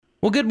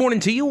Well, good morning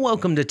to you.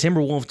 Welcome to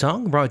Timberwolf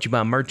Talk, brought to you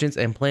by Merchants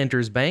and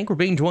Planters Bank. We're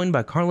being joined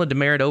by Karla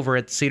Dement over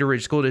at the Cedar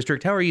Ridge School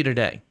District. How are you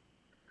today?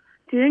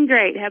 Doing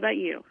great. How about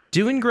you?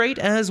 Doing great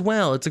as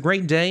well. It's a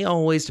great day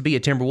always to be a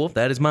Timberwolf.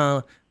 That is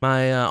my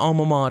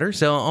alma mater,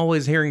 so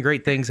always hearing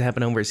great things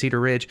happen over at Cedar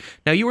Ridge.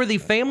 Now, you were the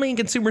Family and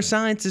Consumer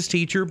Sciences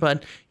teacher,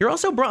 but you're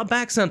also brought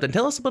back something.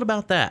 Tell us a bit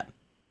about that.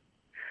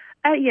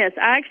 Yes,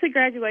 I actually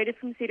graduated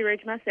from Cedar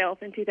Ridge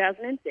myself in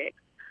 2006,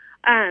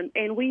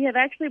 and we have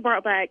actually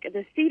brought back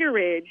the Cedar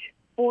Ridge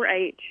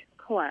 4-H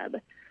Club.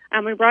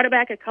 We brought it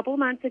back a couple of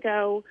months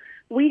ago.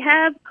 We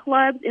have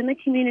clubs in the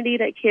community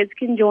that kids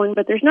can join,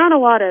 but there's not a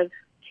lot of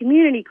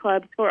community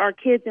clubs for our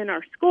kids in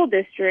our school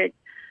district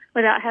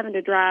without having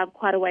to drive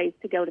quite a ways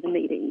to go to the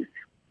meetings.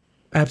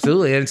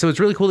 Absolutely, and so it's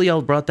really cool that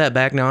y'all brought that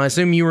back. Now, I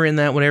assume you were in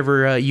that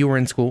whenever you were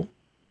in school?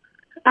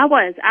 I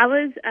was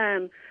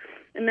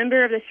a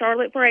member of the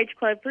Charlotte 4-H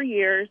Club for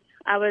years.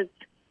 I was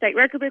state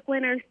record book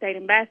winner, state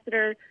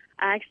ambassador.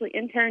 I actually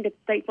interned at the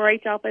state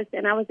 4-H office,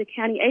 and I was a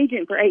county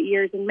agent for 8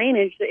 years and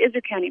managed the Iser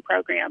County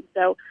program.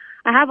 So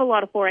I have a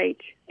lot of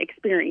 4-H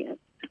experience.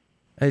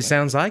 It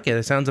sounds like it.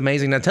 It sounds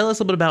amazing. Now, tell us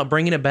a little bit about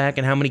bringing it back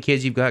and how many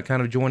kids you've got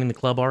kind of joining the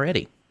club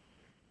already.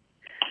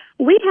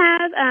 We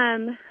have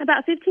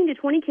about 15 to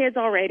 20 kids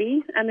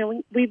already. I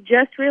mean, we've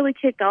just really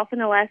kicked off in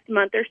the last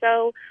month or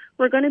so.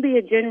 We're going to be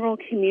a general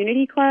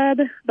community club,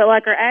 but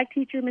like our ag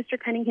teacher, Mr.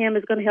 Cunningham,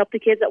 is going to help the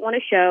kids that want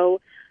to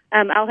show.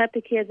 I'll help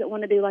the kids that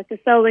want to do like the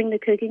sewing, the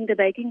cooking, the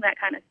baking, that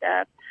kind of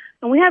stuff.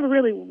 And we have a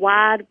really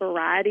wide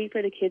variety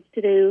for the kids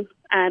to do,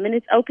 and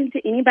it's open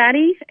to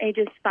anybody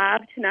ages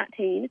 5 to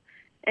 19.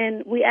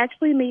 And we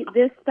actually meet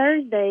this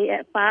Thursday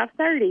at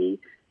 5:30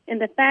 in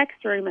the fax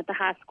room at the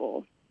high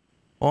school.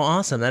 Well,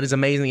 awesome. That is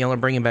amazing that y'all are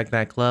bringing back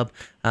that club,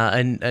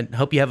 and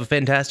hope you have a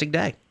fantastic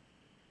day.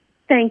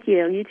 Thank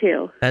you. You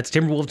too. That's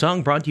Timberwolf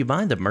Talk, brought to you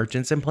by the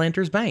Merchants and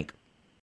Planters Bank.